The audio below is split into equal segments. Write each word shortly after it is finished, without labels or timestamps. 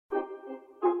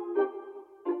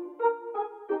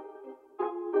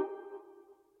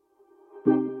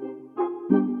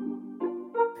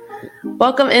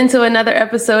Welcome into another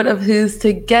episode of Who's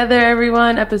Together,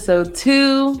 everyone. Episode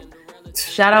 2.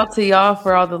 Shout out to y'all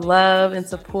for all the love and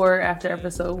support after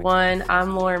episode 1.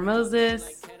 I'm Lauren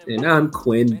Moses. And I'm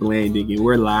Quinn Blanding, and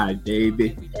we're live,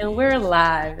 baby. And we're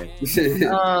live.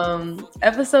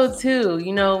 Episode 2,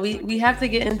 you know, we have to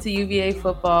get into UVA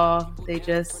football. They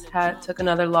just took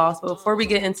another loss. But before we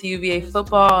get into UVA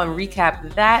football and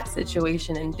recap that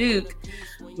situation in Duke,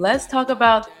 let's talk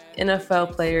about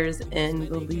NFL players in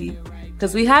the league.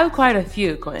 Because we have quite a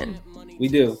few, Quinn. We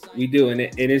do. And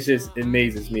it just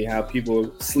amazes me how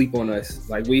people sleep on us.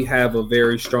 Like, we have a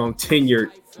very strong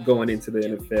tenure going into the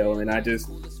NFL, and I just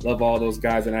love all those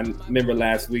guys. And I remember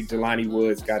last week, Jelani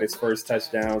Woods got his first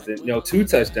touchdowns, and 2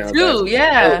 touchdowns. 2,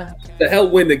 yeah. To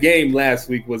help win the game last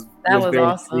week was very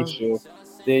awesome. crucial.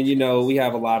 Then, we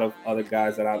have a lot of other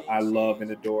guys that I love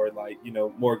and adore, like,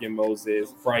 Morgan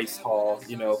Moses, Bryce Hall,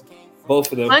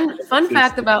 both of them. Fun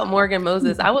fact about Morgan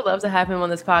Moses, I would love to have him on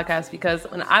this podcast because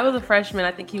when I was a freshman,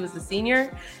 I think he was a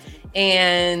senior.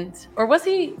 Or was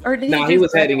he? Or did he? No, he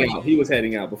was heading out. He was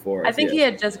heading out before us. I think he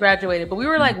had just graduated, but we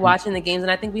were like watching the games,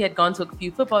 and I think we had gone to a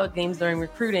few football games during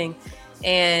recruiting.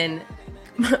 And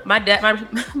my dad,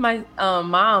 my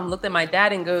mom looked at my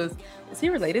dad and goes, "Is he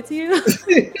related to you?"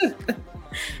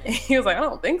 And he was like, "I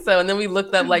don't think so." And then we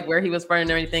looked up like where he was from and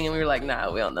everything, and we were like,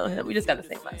 "Nah, we don't know him. We just got the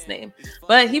same last name."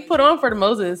 But he put on for the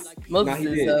Moses. Nah, he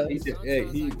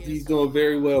did. He's doing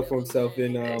very well for himself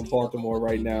in Baltimore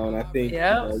right now, and I think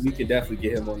we can definitely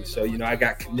get him on the show. I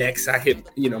got connects. I hit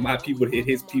my people hit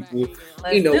his people.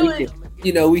 We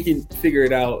can figure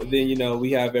it out. Then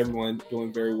we have everyone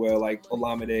doing very well, like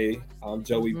Olamide,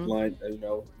 Joey Blunt,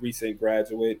 recent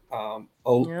graduate.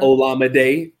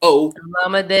 Olamide.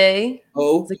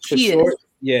 Zacchaeus.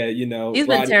 Yeah, he's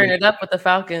been tearing it up with the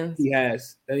Falcons. He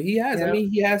has. Yeah. I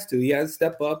mean, he has to. He has to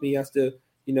step up. He has to,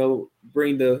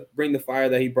 bring the fire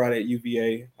that he brought at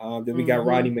UVA. Then we got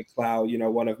Rodney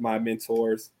McLeod, one of my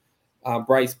mentors.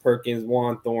 Bryce Perkins,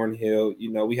 Juan Thornhill.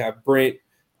 We have Brent.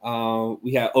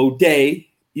 We have O'Day.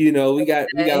 We got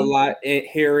a lot. Ant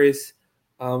Harris.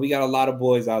 We got a lot of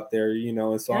boys out there,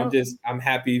 and so I'm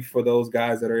happy for those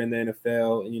guys that are in the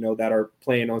NFL, that are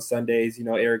playing on Sundays,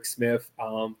 Eric Smith,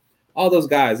 all those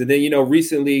guys. And then,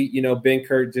 recently, Ben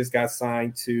Kurt just got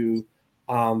signed to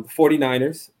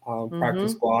 49ers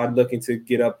practice squad, looking to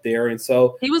get up there. And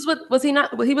so he was with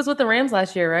the Rams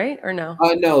last year, right? Or no?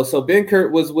 No. So Ben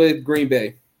Kurt was with Green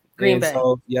Bay.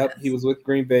 So, he was with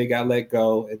Green Bay, got let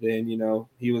go. And then,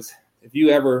 he was. If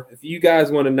you guys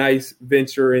want a nice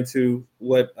venture into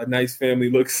what a nice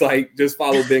family looks like, just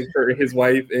follow Ben Kurt and his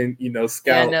wife and,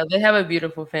 Scout. Yeah, no, they have a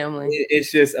beautiful family.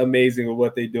 It's just amazing with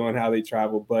what they do and how they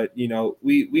travel. But,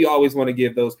 we always want to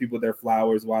give those people their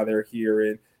flowers while they're here.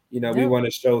 And, we want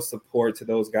to show support to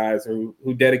those guys who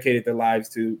dedicated their lives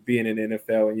to being in the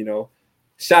NFL. And,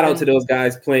 shout out to those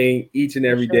guys playing each and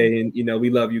every day. And,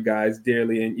 we love you guys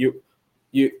dearly. And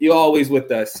you're always with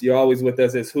us. You're always with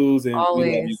us as Who's, and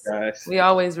we love you guys. We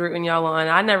always rooting y'all on.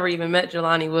 I never even met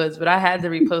Jelani Woods, but I had to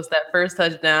repost that first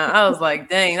touchdown. I was like,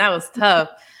 dang, that was tough.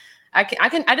 I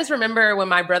just remember when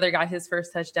my brother got his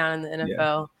first touchdown in the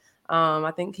NFL. Yeah.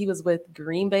 I think he was with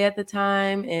Green Bay at the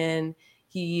time, and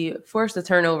he forced a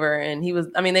turnover, and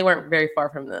they weren't very far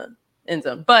from the end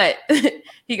zone, but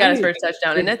he got his first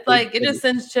touchdown. And it's like, it just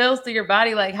sends chills through your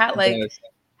body. Like,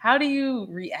 how do you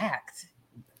react?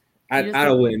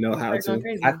 I wouldn't know how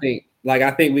to. I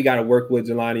think we got to work with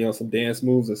Jelani on some dance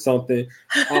moves or something.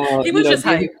 He was just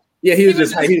hype. Yeah, he was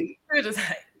just hype. He was just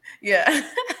hype. Yeah.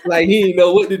 Like, he didn't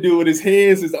know what to do with his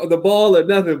hands, the ball or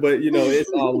nothing, but it's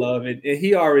all love. And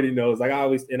he already knows. Like, I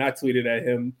tweeted at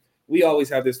him. We always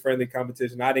have this friendly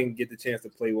competition. I didn't get the chance to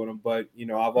play with him, but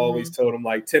I've always told him,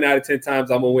 like, 10 out of 10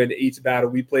 times I'm gonna win each battle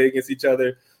we play against each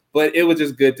other. But it was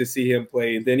just good to see him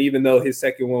play. And then even though his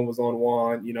second one was on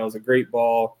Juan, it was a great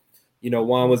ball.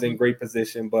 Juan was in great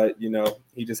position, but,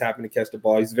 he just happened to catch the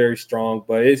ball. He's very strong,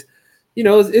 but it's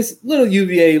little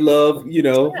UVA love,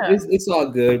 it's all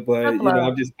good, but, I'm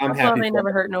happy. Love ain't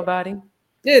never hurt nobody.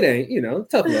 It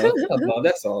ain't, tough love.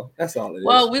 That's all it is.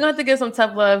 Well, we're going to have to give some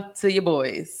tough love to your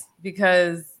boys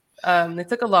because they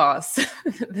took a loss.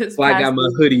 I got my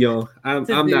hoodie on. I'm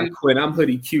not Quinn. I'm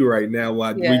hoodie Q right now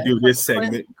while we do this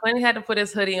segment. Quinn had to put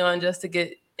his hoodie on just to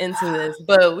get into this,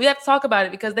 but we have to talk about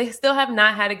it because they still have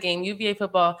not had a game. UVA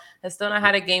football has still not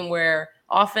had a game where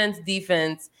offense,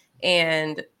 defense,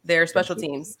 and their special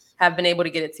teams have been able to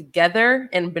get it together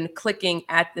and been clicking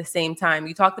at the same time.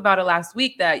 You talked about it last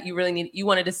week that you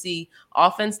wanted to see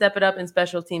offense step it up and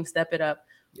special teams step it up.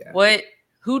 Yeah.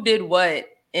 Who did what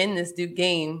in this Duke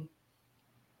game?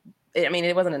 I mean,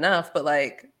 it wasn't enough, but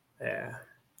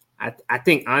I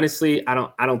think honestly, I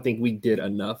don't think we did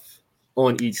enough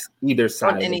on either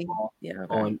side of the ball. Yeah,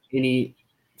 okay. On any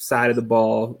side of the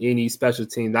ball, any special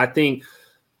teams. I think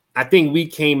we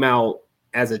came out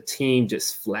as a team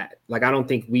just flat. Like, I don't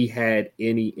think we had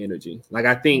any energy. Like,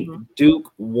 I think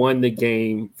Duke won the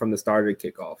game from the start of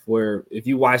the kickoff, where if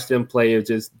you watch them play,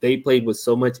 they played with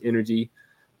so much energy.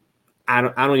 I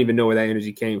don't even know where that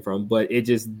energy came from, but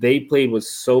they played with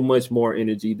so much more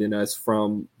energy than us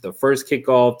from the first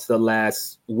kickoff to the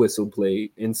last whistle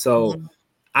played. And so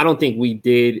I don't think we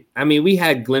did. I mean, we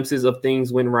had glimpses of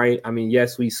things went right. I mean,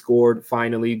 yes, we scored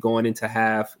finally going into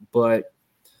half, but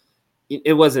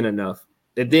it wasn't enough.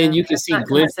 And then you can see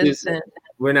glimpses. Consistent.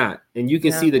 We're not. And you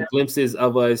can see the glimpses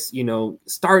of us,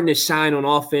 starting to shine on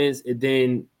offense. And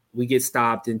then we get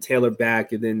stopped and Taylor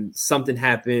back. And then something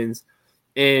happens.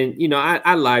 And,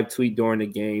 I live tweet during the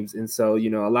games. And so,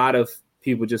 a lot of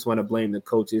people just want to blame the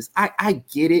coaches. I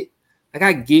get it. Like,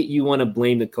 I get you want to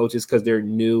blame the coaches because they're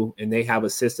new and they have a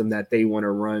system that they want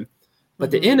to run. But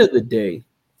at the end of the day,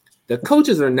 the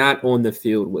coaches are not on the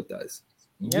field with us.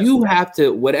 Yep. You have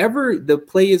to, whatever the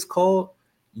play is called,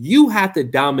 you have to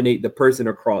dominate the person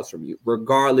across from you,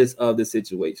 regardless of the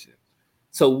situation.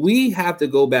 So we have to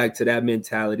go back to that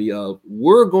mentality of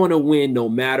we're going to win no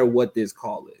matter what this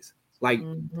call is. Like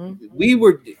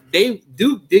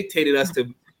Duke dictated us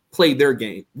to play their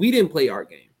game. We didn't play our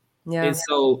game. Yeah. And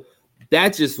so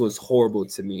that just was horrible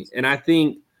to me. And I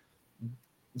think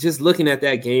just looking at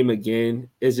that game again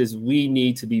is just we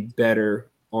need to be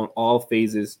better on all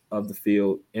phases of the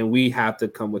field, and we have to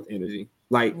come with energy.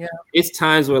 Like it's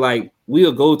times where like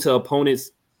we'll go to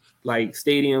opponents like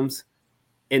stadiums,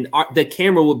 and the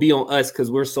camera will be on us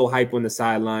because we're so hype on the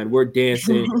sideline. We're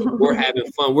dancing, we're having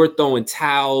fun, we're throwing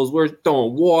towels, we're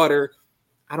throwing water.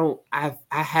 I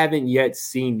haven't yet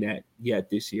seen that yet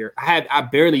this year. I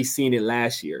barely seen it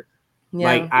last year. Yeah.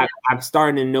 Like I'm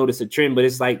starting to notice a trend, but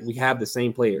it's like we have the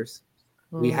same players.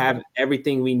 We have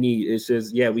everything we need. It's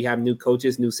just, we have new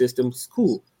coaches, new systems.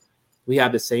 Cool. We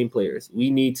have the same players. We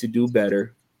need to do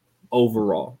better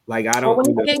overall. Like, when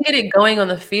you can't get it going on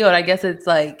the field, I guess it's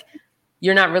like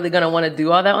you're not really going to want to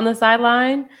do all that on the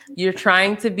sideline. You're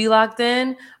trying to be locked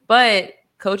in. But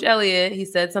Coach Elliott, he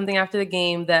said something after the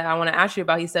game that I want to ask you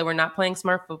about. He said, we're not playing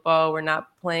smart football. We're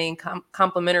not playing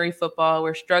complementary football.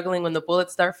 We're struggling when the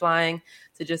bullets start flying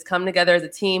to just come together as a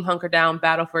team, hunker down,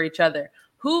 battle for each other.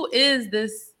 Who is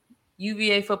this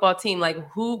UVA football team? Like,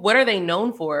 what are they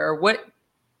known for? Or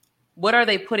what are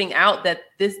they putting out that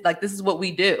this is what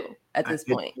we do at this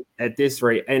point? At this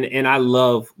rate. And I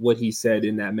love what he said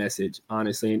in that message,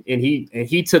 honestly. And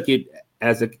he took it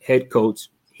as a head coach.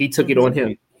 He took it on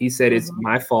him. He said, it's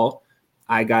my fault.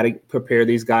 I got to prepare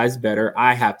these guys better.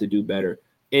 I have to do better.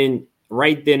 And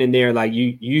right then and there, like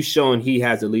you showing he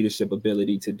has a leadership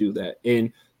ability to do that.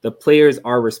 And the players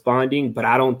are responding, but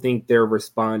I don't think they're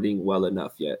responding well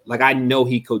enough yet. Like, I know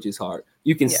he coaches hard.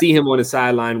 You can see him on the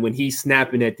sideline when he's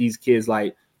snapping at these kids,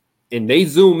 like, and they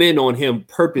zoom in on him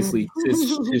purposely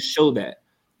to show that.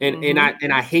 And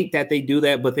I hate that they do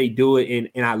that, but they do it.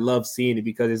 And I love seeing it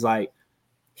because it's like,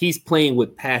 he's playing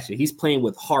with passion. He's playing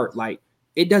with heart. Like,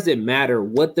 it doesn't matter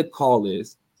what the call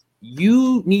is.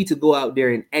 You need to go out there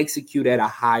and execute at a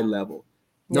high level.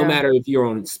 No matter if you're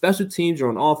on special teams, you're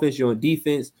on offense, you're on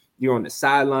defense, you're on the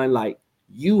sideline, like,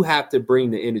 you have to bring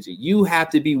the energy. You have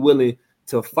to be willing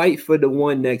to fight for the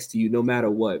one next to you no matter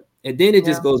what. And then it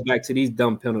just goes back to these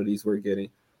dumb penalties we're getting.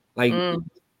 Like,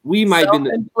 we might be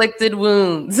inflicted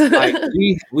wounds. Like,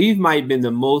 we might have been the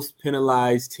most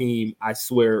penalized team, I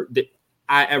swear, that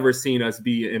I ever seen us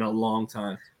be in a long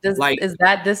time. Is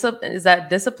that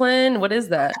discipline? What is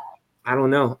that? I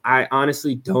don't know. I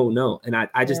honestly don't know. And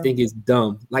I just think it's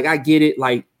dumb. Like, I get it.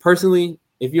 Like, personally,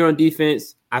 if you're on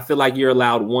defense, I feel like you're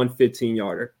allowed 1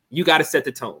 15-yarder. You got to set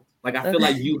the tone. Like, I feel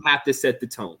like you have to set the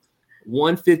tone.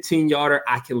 1 15-yarder,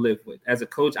 I can live with. As a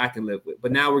coach, I can live with.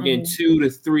 But now we're getting 2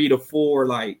 to 3 to 4.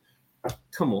 Like,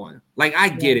 come on. Like, I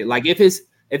get it. Like, if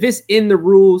it's in the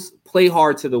rules, play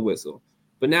hard to the whistle.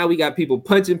 But now we got people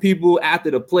punching people after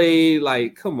the play.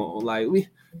 Like, come on. Like, we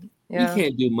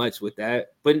can't do much with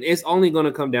that, but it's only going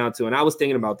to come down to, and I was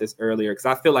thinking about this earlier because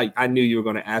I feel like I knew you were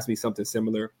going to ask me something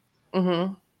similar.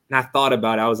 And I thought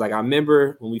about it. I was like, I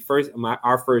remember when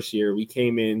our first year, we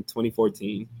came in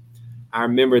 2014. I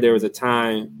remember there was a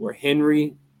time where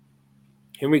Henry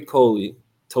Coley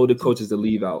told the coaches to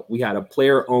leave out. We had a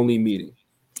player only meeting.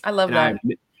 I love that.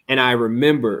 I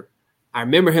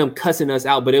remember him cussing us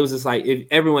out, but it was just like, if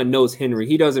everyone knows Henry,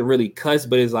 he doesn't really cuss,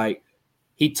 but it's like,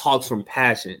 he talks from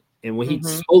passion. And when he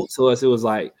spoke to us, it was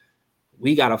like,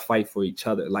 we got to fight for each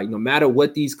other. Like, no matter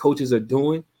what these coaches are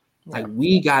doing, Like,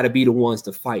 we got to be the ones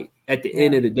to fight at the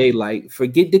end of the day. Like,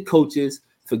 forget the coaches,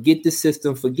 forget the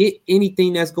system, forget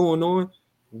anything that's going on.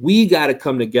 We got to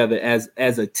come together as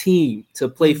a team to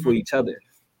play for each other.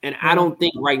 And I don't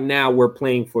think right now we're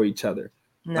playing for each other.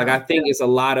 No. Like, I think it's a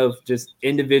lot of just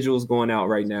individuals going out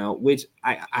right now, which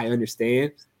I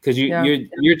understand, because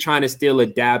you're trying to still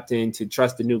adapt and to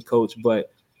trust the new coach,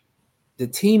 but the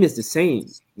team is the same.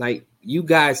 Like, you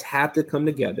guys have to come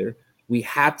together. We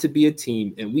have to be a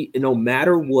team, and no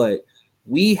matter what,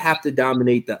 we have to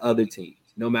dominate the other team,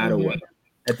 no matter what.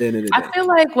 At the end of the day, I feel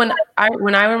like when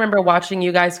I remember watching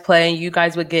you guys play, you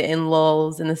guys would get in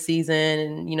lulls in the season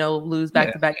and, you know, lose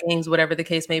back-to-back games, whatever the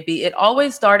case may be. It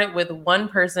always started with one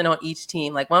person on each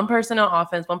team, like one person on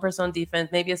offense, one person on defense,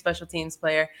 maybe a special teams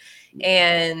player.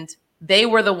 And they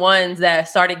were the ones that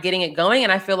started getting it going.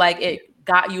 And I feel like it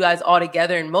got you guys all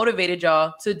together and motivated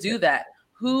y'all to do that.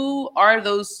 Who are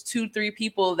those 2-3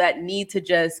 people that need to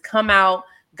just come out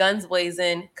guns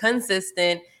blazing,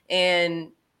 consistent, and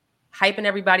hyping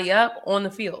everybody up on the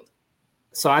field?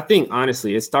 So I think,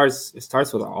 honestly, it starts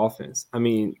with our offense. I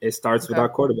mean, it starts with our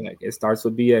quarterback. It starts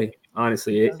with BA.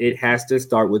 Honestly, it has to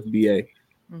start with BA.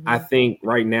 I think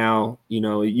right now, you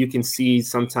know, you can see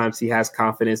sometimes he has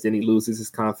confidence, then he loses his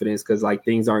confidence because, like,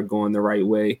 things aren't going the right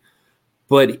way.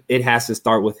 But it has to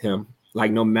start with him.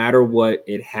 Like, no matter what,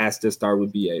 it has to start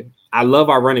with BA. I love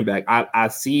our running back. I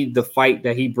see the fight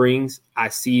that he brings. I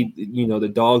see, you know, the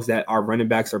dogs that our running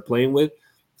backs are playing with.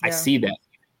 I see that,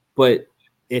 but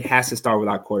it has to start with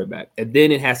our quarterback. And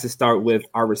then it has to start with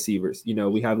our receivers. You know,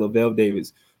 we have Lavelle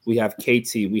Davis, we have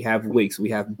KT, we have Wicks,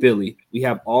 we have Billy. We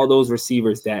have all those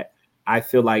receivers that I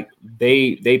feel like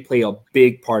they play a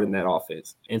big part in that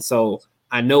offense. And so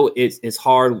I know it's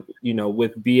hard, you know,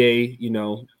 with BA, you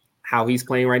know, how he's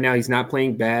playing right now. He's not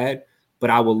playing bad, but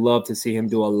I would love to see him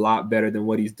do a lot better than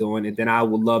what he's doing. And then I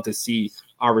would love to see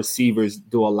our receivers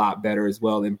do a lot better as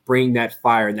well and bring that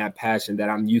fire and that passion that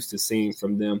I'm used to seeing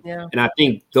from them. Yeah. And I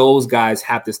think those guys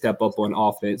have to step up on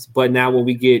offense. But now when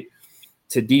we get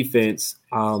to defense,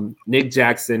 Nick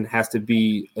Jackson has to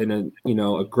be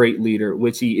a great leader,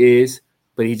 which he is,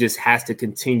 but he just has to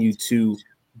continue to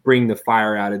bring the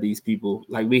fire out of these people.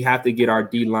 Like, we have to get our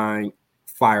D-line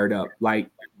fired up. Like,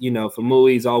 you know,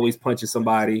 Famuyi's always punching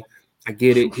somebody. I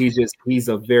get it. He's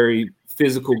a very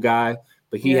physical guy,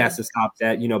 but he has to stop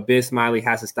that. You know, Ben Smiley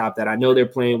has to stop that. I know they're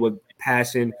playing with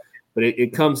passion, but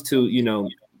it comes to, you know,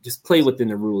 just play within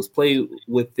the rules, play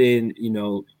within, you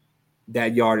know,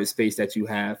 that yardage space that you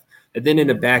have. And then in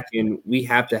the back end, we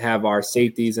have to have our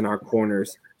safeties and our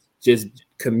corners just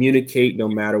communicate no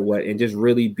matter what and just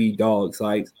really be dogs.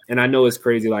 Like, and I know it's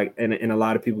crazy, like, and a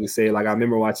lot of people say, like, I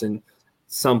remember watching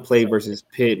some play versus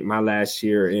Pitt my last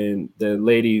year, and the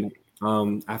lady,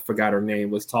 I forgot her name,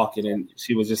 was talking, and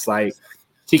she was just like,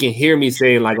 she can hear me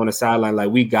saying, like, on the sideline, like,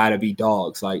 we got to be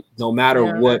dogs. Like, no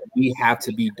matter what, we have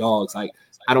to be dogs. Like,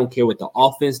 I don't care what the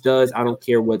offense does. I don't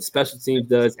care what special teams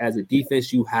does. As a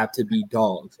defense, you have to be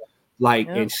dogs. Like,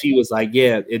 and she was like,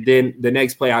 yeah. And then the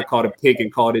next play, I called a pick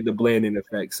and called it the blending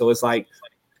effect. So it's like,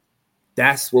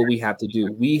 that's what we have to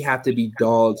do. We have to be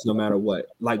dogs no matter what.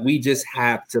 Like, we just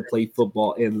have to play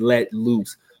football and let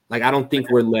loose. Like, I don't think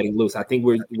we're letting loose. I think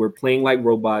we're playing like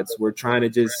robots. We're trying to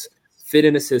just fit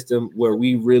in a system where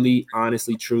we really,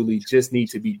 honestly, truly just need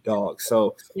to be dogs.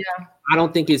 So I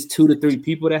don't think it's 2 to 3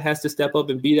 people that has to step up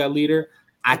and be that leader.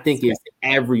 I think it's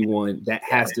everyone that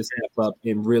has to step up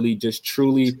and really just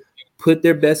truly put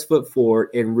their best foot forward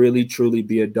and really, truly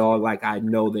be a dog like I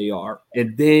know they are.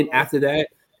 And then after that,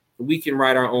 we can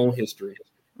write our own history.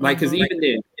 Like, because even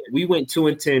then, we went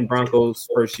 2-10 Broncos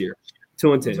first year,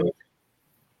 2-10.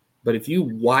 But if you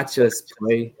watch us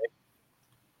play,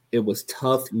 it was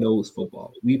tough-nosed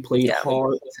football. We played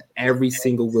hard to every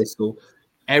single whistle,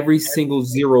 every single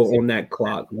zero on that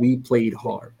clock. We played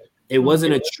hard. It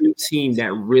wasn't a true team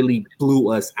that really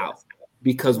blew us out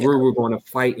because we were going to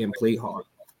fight and play hard.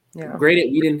 Yeah.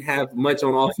 Granted, we didn't have much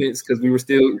on offense because we were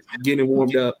still getting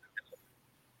warmed up.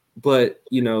 But,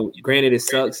 you know, granted, it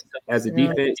sucks as a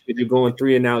defense. If you're going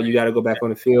 3 and out, you got to go back on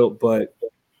the field. But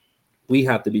we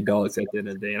have to be dogs at the end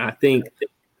of the day. And I think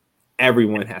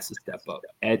everyone has to step up.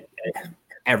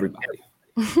 Everybody.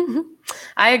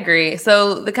 I agree.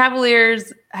 So the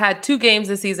Cavaliers had 2 games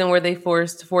this season where they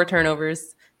forced 4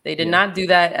 turnovers. They did not do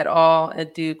that at all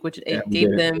at Duke, which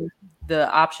gave them the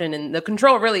option and the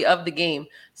control really of the game.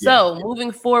 So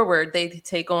moving forward, they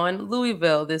take on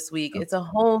Louisville this week. It's a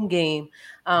home game.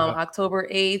 October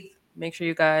 8th. Make sure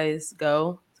you guys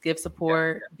go, give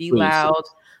support, be loud,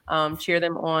 cheer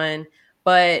them on.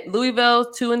 But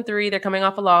Louisville 2-3, they're coming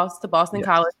off a loss to Boston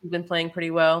College, who's been playing pretty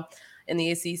well in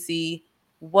the ACC.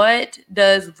 What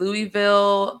does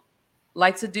Louisville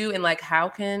like to do, and like how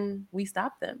can we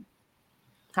stop them?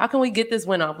 How can we get this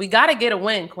win off? We got to get a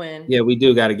win, Quinn. Yeah, we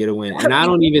do got to get a win. And I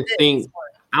don't even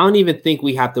think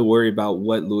we have to worry about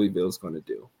what Louisville's going to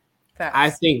do. Facts. I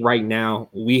think right now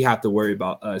we have to worry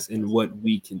about us and what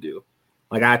we can do.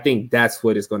 Like, I think that's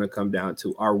what it's going to come down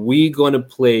to. Are we going to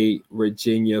play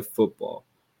Virginia football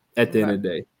at the end of the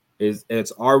day?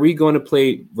 Are we going to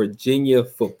play Virginia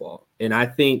football? And I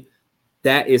think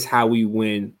that is how we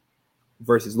win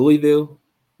versus Louisville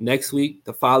next week,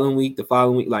 the following week.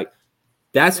 Like,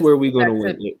 that's where we're going to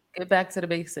win. Get back to the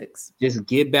basics. Just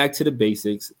get back to the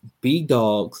basics. Be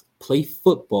dogs. Play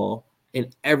football,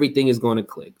 and everything is going to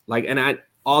click. Like, and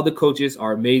all the coaches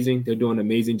are amazing. They're doing an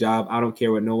amazing job. I don't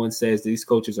care what no one says. These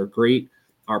coaches are great.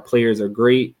 Our players are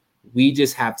great. We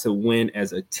just have to win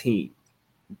as a team.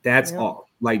 That's all.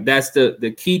 Like, that's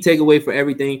the key takeaway for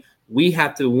everything. We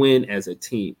have to win as a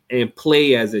team and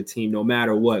play as a team no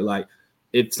matter what. Like,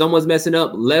 if someone's messing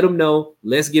up, let them know.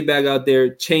 Let's get back out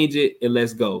there, change it, and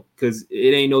let's go. Because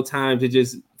it ain't no time to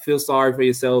just feel sorry for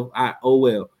yourself.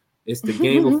 Well. It's the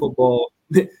game of football.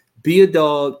 Be a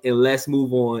dog, and let's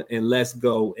move on, and let's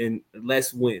go, and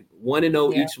let's win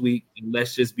 1-0 each week, and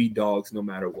let's just be dogs no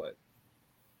matter what.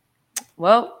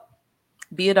 Well,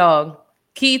 be a dog.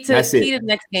 Key to the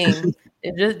next game.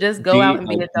 Just go out and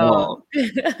be a dog.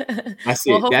 That's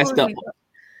it.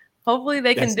 Hopefully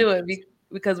they can do it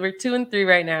because we're 2-3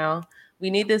 right now. We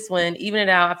need this win, even it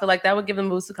out. I feel like that would give them a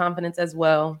boost of confidence as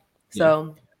well.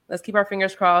 So let's keep our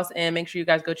fingers crossed and make sure you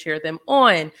guys go cheer them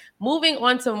on. Moving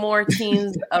on to more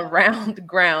teams around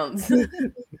grounds.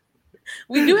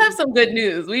 We do have some good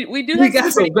news. We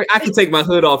got some great. I can take my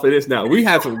hood off of this now. We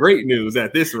have some great news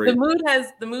at this rate.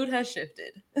 The mood has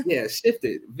shifted. Yeah,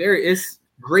 shifted. It's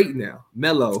great now.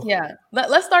 Mellow. Yeah.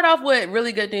 Let's start off with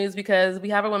really good news because we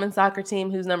have a women's soccer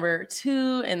team who's number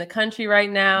 2 in the country right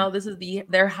now. This is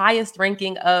their highest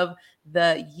ranking of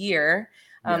the year.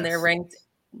 They're ranked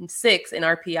 6 in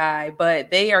RPI,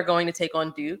 but they are going to take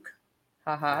on Duke.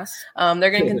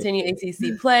 They're going to continue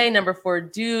ACC play. Number 4,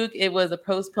 Duke. It was a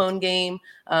postponed game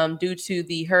due to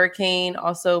the hurricane.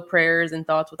 Also, prayers and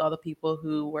thoughts with all the people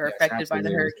who were affected by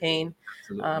the hurricane.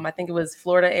 I think it was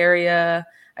Florida area.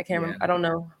 I can't remember. I don't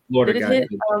know. Florida did it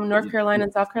hit North Carolina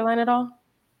and South Carolina at all?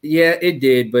 Yeah, it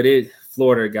did, but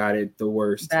Florida got it the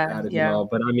worst out of it all.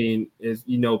 But I mean, if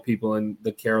people in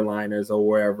the Carolinas or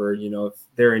wherever, if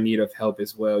they're in need of help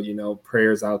as well,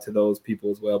 prayers out to those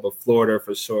people as well. But Florida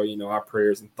for sure, our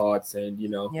prayers and thoughts and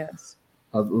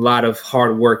a lot of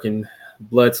hard work and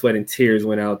blood, sweat, and tears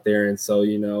went out there, and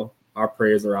so our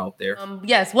prayers are out there.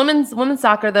 Yes, women's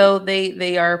soccer though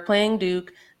they are playing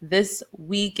Duke this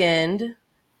weekend.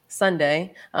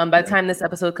 Sunday. By the time this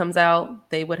episode comes out,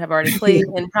 they would have already played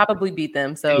and probably beat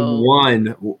them. So one.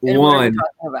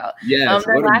 About. Yes.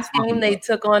 Their last game they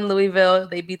took on Louisville.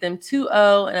 They beat them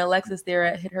 2-0, and Alexis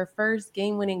Thera hit her first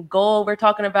game-winning goal. We're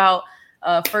talking about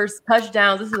first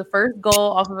touchdowns. This is the first goal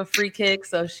off of a free kick.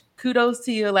 So kudos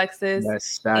to you, Alexis.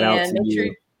 Yes, shout out to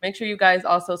you. Make sure you guys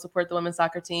also support the women's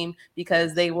soccer team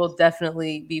because they will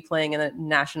definitely be playing in a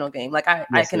national game. Like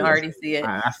I can already see it.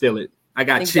 I feel it. I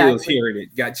got chills hearing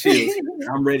it. Got chills.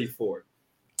 I'm ready for it.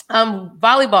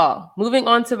 Volleyball. Moving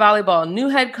on to volleyball. New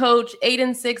head coach,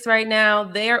 8-6 right now.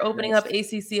 They are opening up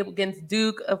ACC against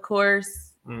Duke, of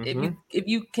course. Mm-hmm. If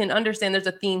you can understand, there's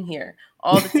a theme here.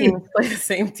 All the teams play the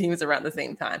same teams around the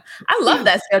same time. I love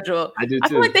that schedule. I do too. I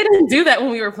feel like they didn't do that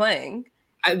when we were playing.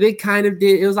 They kind of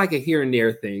did. It was like a here and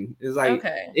there thing. It was like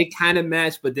it kind of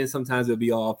matched, but then sometimes it'll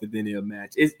be off and then it'll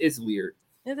match. It's weird.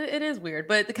 It is weird,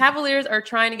 but the Cavaliers are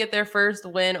trying to get their first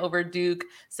win over Duke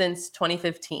since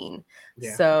 2015.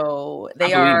 Yeah. So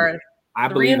they are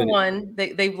 3-1.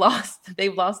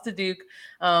 They've lost to Duke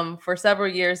for several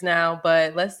years now,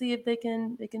 but let's see if they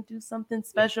can do something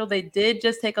special. They did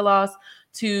just take a loss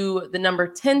to the number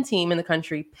 10 team in the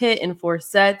country, Pitt, in 4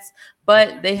 sets,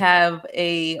 but they have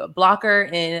a blocker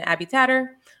in Abby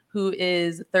Tatter, who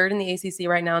is 3rd in the ACC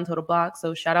right now in total blocks.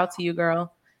 So shout out to you,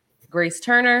 girl. Grace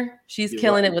Turner, she's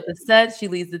killing it with the sets. She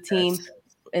leads the team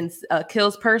in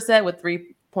kills per set with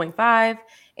 3.5,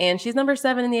 and she's number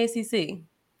 7 in the ACC.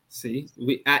 See,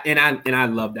 I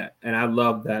love that, and I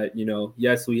love that.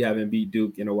 Yes, we haven't beat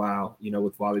Duke in a while,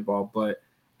 with volleyball, but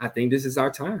I think this is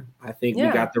our time. I think we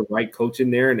got the right coach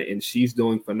in there, and she's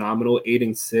doing phenomenal.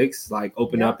 8-6, like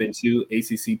open up into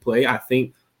ACC play. I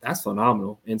think that's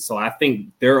phenomenal, and so I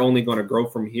think they're only going to grow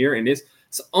from here, and it's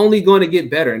only going to get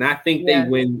better. And I think they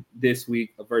win this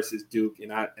week versus Duke.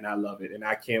 And I love it. And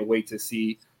I can't wait to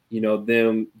see,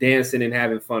 them dancing and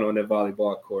having fun on the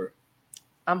volleyball court.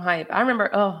 I'm hyped.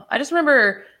 I just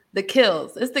remember the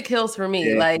kills. It's the kills for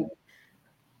me. Yeah. Like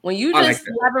when you just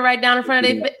slap it right down in front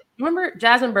of Remember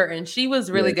Jasmine Burton? She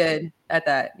was really good at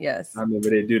that. Yes. I remember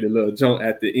they do the little jump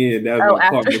at the end. That was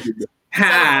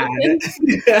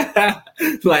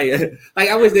like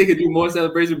I wish they could do more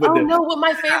celebration. But what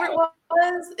my favorite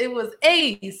was? It was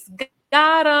Ace.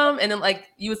 Got him. And then like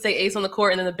you would say Ace on the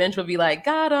court, and then the bench would be like,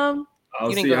 got him. Oh,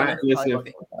 you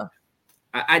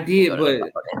I did, but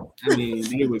I mean,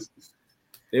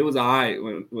 it was all right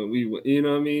when we went, you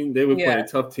know what I mean? They were playing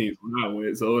tough teams when I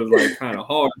went, so it was like kind of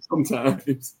hard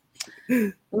sometimes.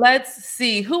 Let's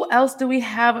see. Who else do we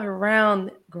have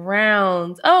around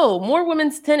grounds? Oh, more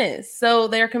women's tennis. So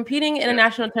they're competing in a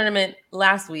national tournament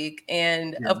last week.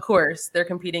 And of course, they're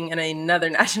competing in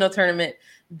another national tournament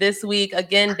this week.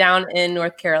 Again, down in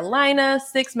North Carolina,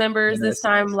 6 members this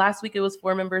time. Last week it was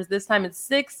 4 members. This time it's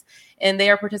 6. And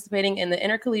they are participating in the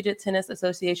Intercollegiate Tennis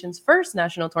Association's first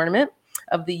national tournament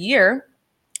of the year.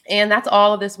 And that's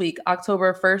all of this week,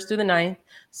 October 1st through the 9th.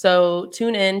 So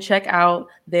tune in, check out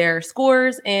their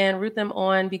scores, and root them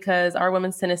on, because our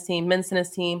women's tennis team, men's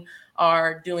tennis team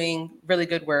are doing really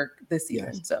good work this season.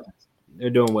 Yes. So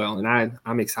they're doing well, and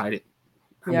I'm excited.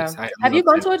 I'm excited. Have you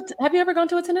ever gone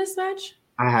to a tennis match?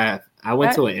 I have. I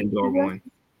went to an indoor one.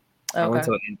 Okay. I went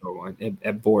to an indoor one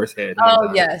at Boar's Head.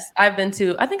 Oh, yes. I've been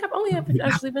to. I think I've only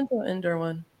actually been to an indoor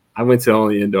one. I went to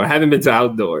only indoor. I haven't been to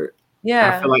outdoor.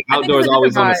 Yeah. I feel like outdoor is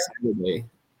always on a Saturday.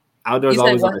 Outdoor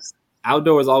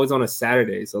is always on a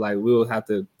Saturday. So like we will have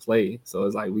to play. So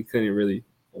it's like we couldn't really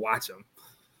watch them.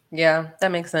 Yeah,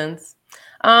 that makes sense.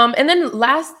 And then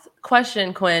last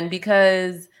question, Quinn,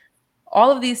 because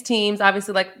all of these teams,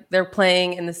 obviously, like they're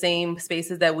playing in the same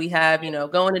spaces that we have,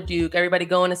 going to Duke, everybody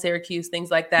going to Syracuse, things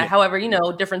like that. Yeah. However,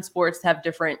 different sports have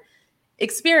different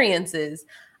experiences.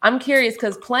 I'm curious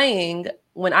because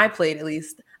when I played at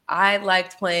least, I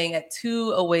liked playing at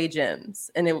 2 away gyms,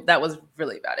 and that was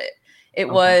really about it. It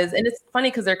was, and it's funny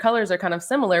because their colors are kind of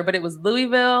similar, but it was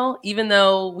Louisville, even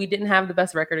though we didn't have the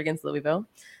best record against Louisville.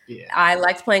 Yeah. I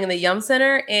liked playing in the Yum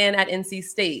Center and at NC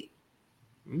State.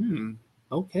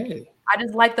 Okay. I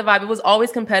just liked the vibe. It was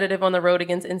always competitive on the road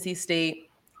against NC State,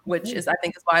 which is, I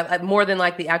think, is why more than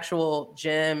like the actual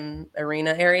gym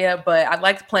arena area, but I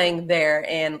liked playing there.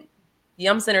 And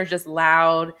Yum Center is just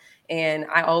loud. And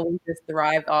I always just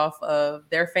thrived off of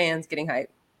their fans getting hype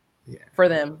for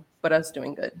them, but us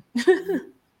doing good.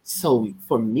 So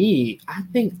for me, I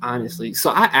think honestly,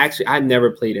 I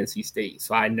never played NC State,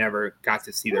 so I never got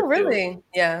to see their field. Really?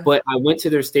 Yeah. But I went to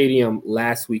their stadium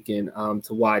last weekend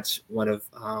to watch one of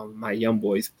my young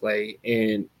boys play,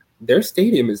 and their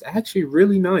stadium is actually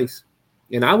really nice.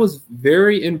 And I was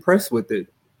very impressed with it.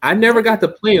 I never got to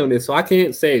play on it, so I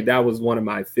can't say that was one of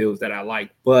my fields that I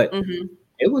liked, but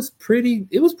it was pretty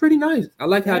nice. I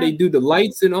like how they do the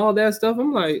lights and all that stuff.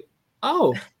 I'm like,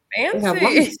 oh,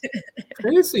 fancy.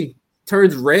 Fancy.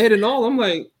 Turns red and all. I'm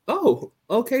like, oh,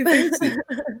 okay, fancy.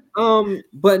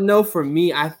 But no, for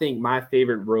me, I think my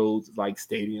favorite roads like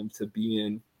stadium to be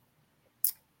in,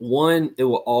 one, it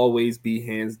will always be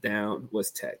hands down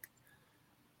was Tech.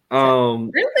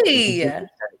 Really?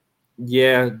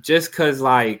 Yeah, just because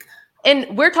like.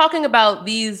 And we're talking about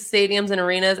these stadiums and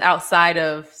arenas outside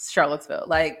of Charlottesville.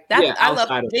 Like that, I love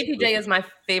JPJ is my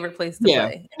favorite place to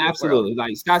play. Absolutely.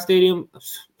 Like Scott Stadium,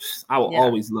 I will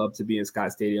always love to be in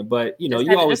Scott Stadium. But you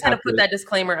always have to put that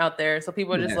disclaimer out there so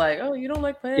people are just like, oh, you don't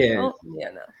like playing?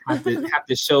 Yeah, no. have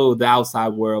to show the outside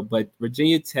world. But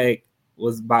Virginia Tech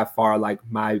was by far like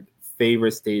my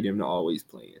favorite stadium to always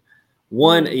play in.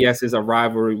 One, yes, it's a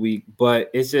rivalry week,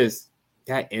 but it's just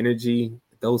that energy.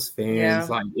 Those fans,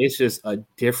 like it's just a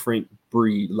different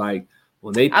breed. Like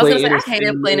when they play, I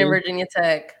hated playing in Virginia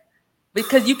Tech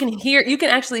because you can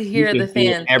actually hear the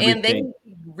fans, and they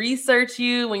research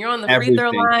you when you're on the free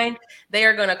throw line. They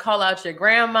are going to call out your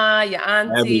grandma, your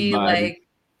auntie, like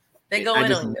they go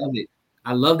in on you.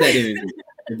 I love that energy.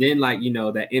 And then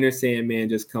that Inner Sandman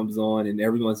just comes on, and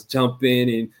everyone's jumping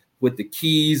and with the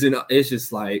keys, and it's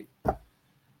just like.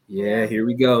 Yeah, here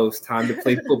we go. It's time to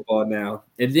play football now.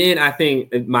 And then I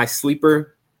think my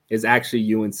sleeper is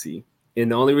actually UNC. And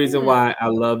the only reason why I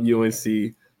love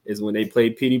UNC is when they play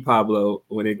Petey Pablo,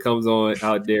 when it comes on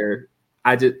out there.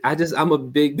 I'm a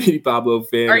big Petey Pablo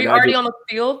fan. Are you already on the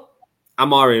field?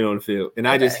 I'm already on the field. And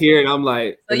I just hear it. I'm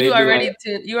like, so you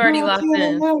already locked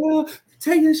in.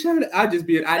 Take a shot.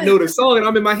 I know the song and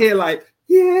I'm in my head like,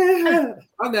 yeah.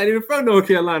 I'm not even from North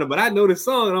Carolina, but I know the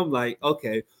song and I'm like,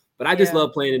 okay. But I just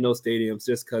love playing in those stadiums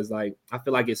just because, I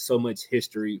feel like it's so much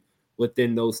history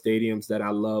within those stadiums that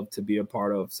I love to be a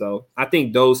part of. So I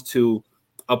think those two,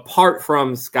 apart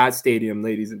from Scott Stadium,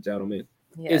 ladies and gentlemen,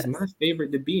 is my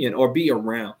favorite to be in or be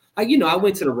around. I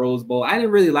went to the Rose Bowl. I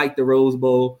didn't really like the Rose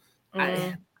Bowl.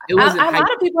 I A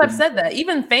lot of people have said that.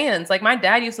 Even fans, like my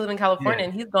dad used to live in California,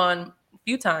 and he's gone a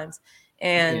few times.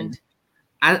 And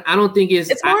I don't think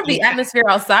it's more of the atmosphere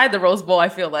outside the Rose Bowl. I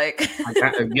feel like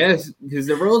I guess because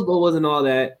the Rose Bowl wasn't all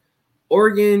that.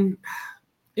 Oregon,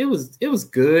 it was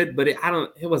good, but it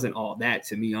wasn't all that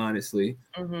to me, honestly.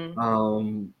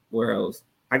 Mm-hmm. Where else?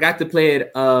 I got to play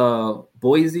at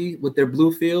Boise with their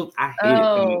blue field. I hated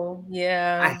that.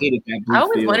 Yeah. I hated that blue I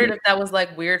always field. wondered if that was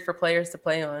like weird for players to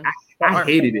play on. I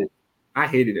hated it. I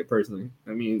hated it personally. I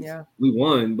mean, we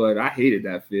won, but I hated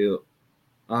that field.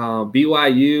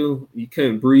 BYU, you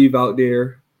couldn't breathe out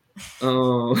there.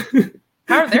 How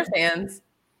are their fans?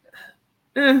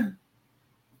 I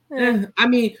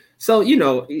mean, so,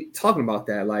 talking about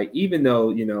that, like, even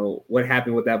though, what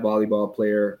happened with that volleyball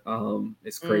player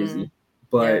is crazy.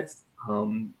 But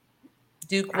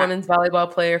Duke women's volleyball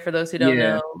player, for those who don't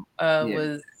know,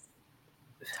 was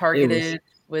targeted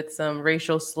with some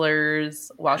racial slurs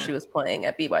while she was playing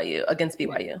at BYU against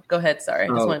BYU. Go ahead. Sorry.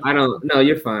 No,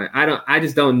 you're fine. I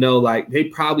just don't know. Like, they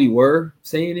probably were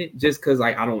saying it just because,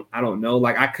 like, I don't know.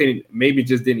 Like, I couldn't, maybe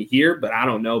just didn't hear, but I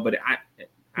don't know. But I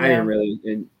didn't really,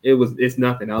 and it's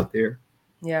nothing out there.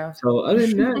 Yeah. So other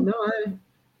than that, no,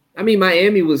 I mean,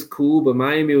 Miami was cool, but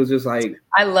Miami was just like,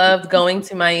 I loved going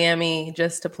to Miami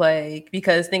just to play,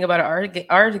 because think about it,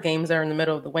 our games are in the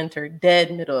middle of the winter,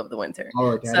 dead middle of the winter.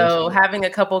 So having a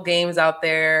couple games out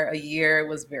there a year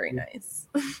was very nice.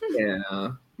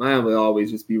 Yeah, mine would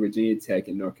always just be Virginia Tech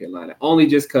and North Carolina, only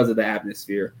just because of the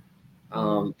atmosphere.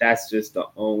 That's just the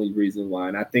only reason why.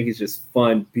 And I think it's just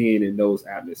fun being in those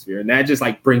atmosphere. And that just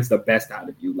like brings the best out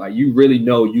of you. Like, you really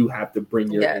know you have to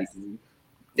bring your A game.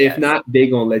 If not, they're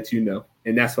going to let you know.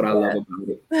 And that's what I love about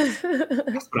it. That's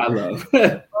what I love.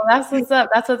 Well, that's what's up.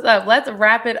 Let's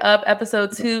wrap it up.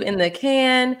 Episode 2 in the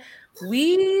can.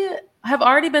 We have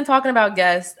already been talking about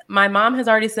guests. My mom has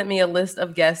already sent me a list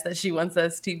of guests that she wants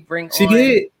us to bring on. She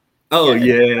did? Oh,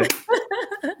 yeah.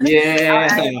 Yeah.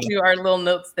 I do our little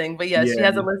notes thing. But she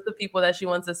has a list of people that she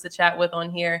wants us to chat with on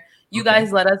here. You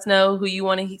guys let us know who you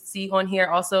want to see on here.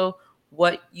 Also,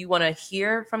 what you want to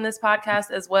hear from this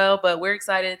podcast as well. But we're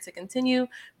excited to continue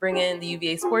bringing the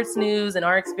UVA sports news and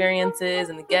our experiences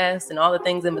and the guests and all the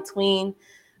things in between.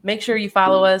 Make sure you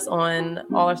follow us on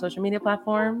all our social media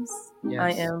platforms. Yes.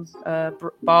 I am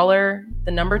Baller,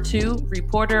 the number 2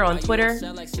 reporter on Twitter.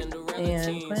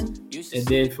 And Quinn? And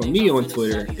then for me on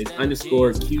Twitter, it's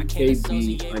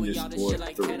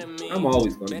 _QKB_3. I'm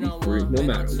always going to be free, no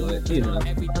matter what.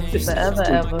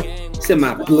 Forever. It's in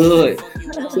my blood.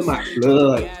 It's in my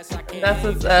blood. That's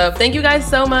what's up. Thank you guys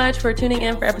so much for tuning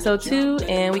in for episode 2,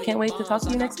 and we can't wait to talk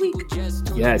to you next week.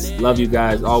 Yes, love you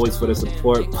guys always for the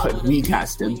support, but we got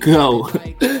to go.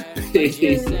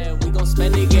 Peace. We gon'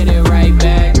 spend it, get it right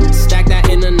back. Stack that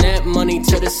internet money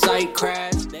to the site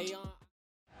crash.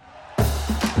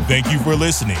 Thank you for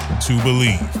listening to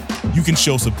Believe. You can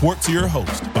show support to your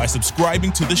host by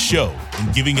subscribing to the show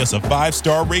and giving us a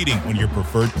 5-star rating on your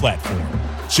preferred platform.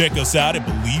 Check us out at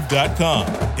Believe.com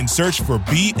and search for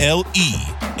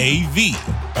BLEAV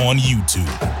on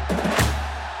YouTube.